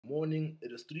morning.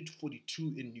 It is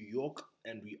 3:42 in New York,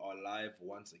 and we are live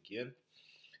once again.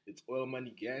 It's Oil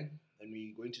Money Gang, and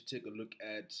we're going to take a look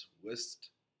at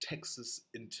West Texas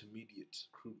Intermediate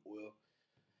crude oil.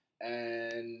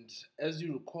 And as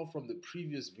you recall from the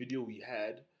previous video we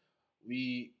had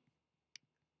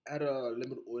a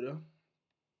limit order,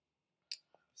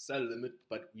 sell limit,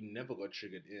 but we never got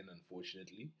triggered in,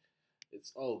 unfortunately.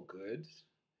 It's all good.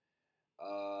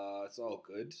 It's all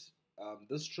good.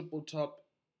 This triple top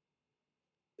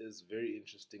is very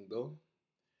interesting though.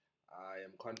 I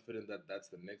am confident that that's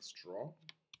the next draw.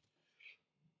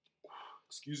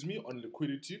 Excuse me, on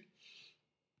liquidity.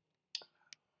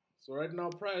 So right now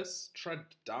price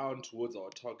tracked down towards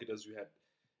our target as we had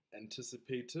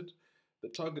anticipated. The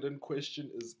target in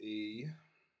question is excuse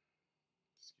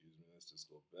me, let's just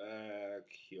go back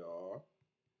here.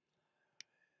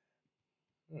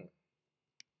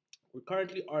 We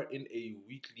currently are in a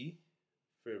weekly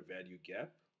fair value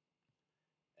gap,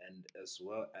 and as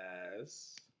well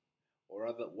as, or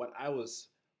rather, what I was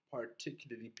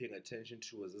particularly paying attention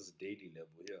to was this daily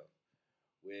level here,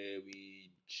 where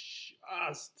we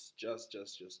just,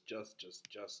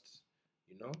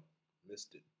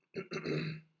 missed it.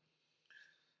 I'm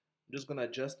just gonna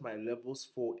adjust my levels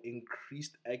for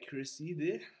increased accuracy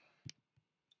there.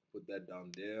 Put that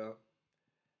down there,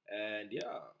 and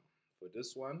yeah, for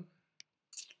this one,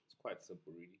 it's quite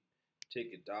simple, really.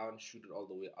 Take it down, shoot it all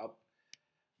the way up.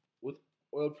 With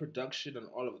oil production and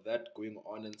all of that going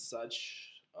on and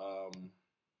such,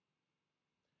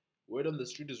 word on the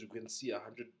street is we can see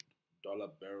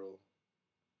 $100 barrel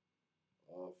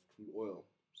of crude oil.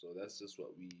 So that's just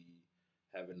what we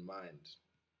have in mind.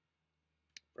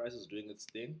 Price is doing its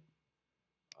thing.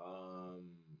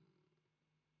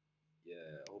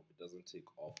 Yeah, I hope it doesn't take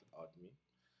off without me.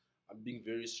 I'm being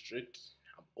very strict.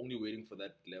 I'm only waiting for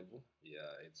that level.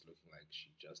 Yeah, it's looking like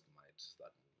she just might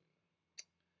start moving.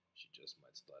 She just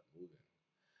might start moving.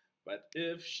 But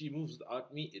if she moves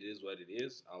without me, it is what it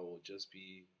is. I will just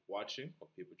be watching or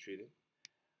paper trading.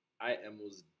 I am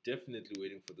most definitely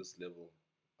waiting for this level,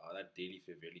 that daily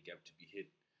fair value gap to be hit.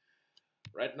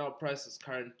 Right now, price is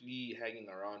currently hanging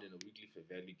around in a weekly fair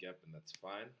value gap, and that's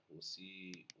fine. We'll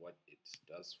see what it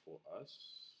does for us.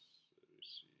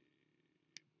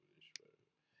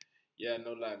 Yeah,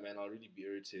 no lie, man. I'll really be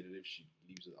irritated if she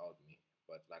leaves without me.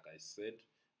 But like I said,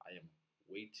 I am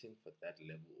waiting for that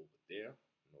level over there.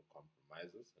 No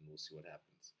compromises, and we'll see what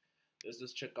happens. Let's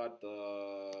just check out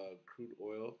the crude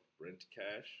oil, Brent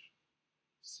cash,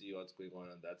 see what's going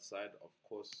on that side. Of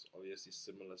course, obviously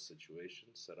similar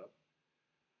situation setup.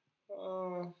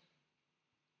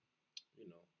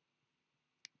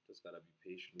 Just gotta be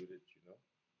patient with it.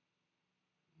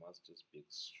 Must just be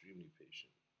extremely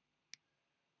patient.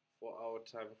 4-hour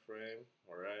time frame,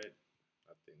 all right.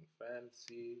 Nothing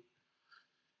fancy.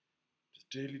 Just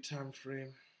daily time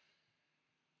frame.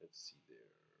 Let's see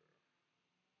there.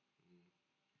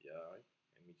 Yeah,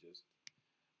 let me just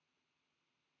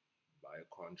buy a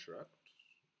contract.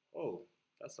 Oh,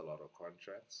 that's a lot of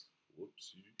contracts.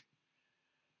 Whoopsie.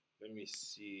 Let me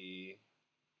see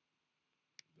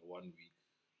the 1 week.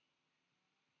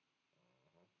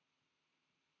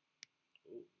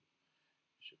 Oh,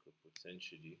 she could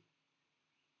potentially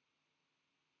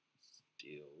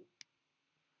still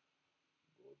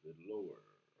go a bit lower.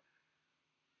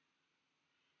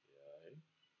 Yeah.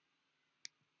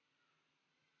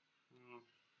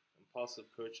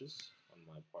 Impulsive purchase on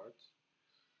my part,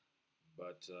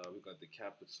 but we got the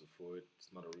capital for it.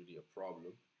 It's not really a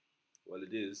problem. Well,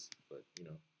 it is, but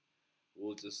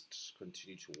we'll just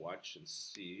continue to watch and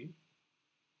see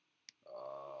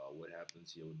what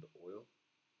happens here with the oil.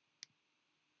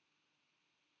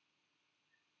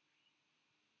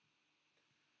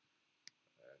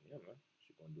 And yeah, man,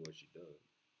 she gonna do what she does.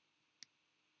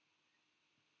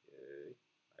 Yeah,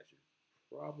 I should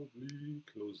probably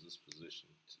close this position.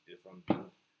 If I'm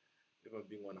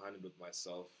being 100 with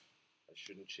myself, I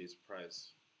shouldn't chase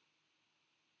price.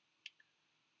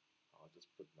 I'll just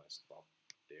put my stop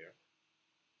there,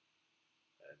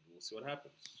 and we'll see what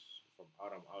happens. If I'm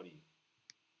out, I'm outie.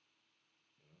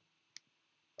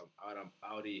 If I'm out, I'm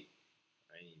outie.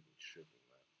 I ain't even tripping,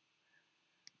 man.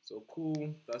 So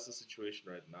cool. That's the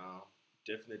situation right now.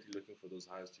 Definitely looking for those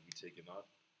highs to be taken out.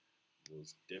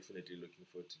 Was definitely looking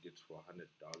for it to get to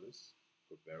 $100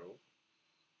 per barrel.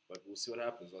 But we'll see what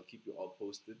happens. I'll keep you all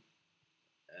posted.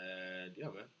 And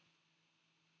yeah, man.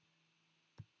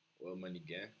 Oil Money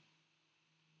Gang.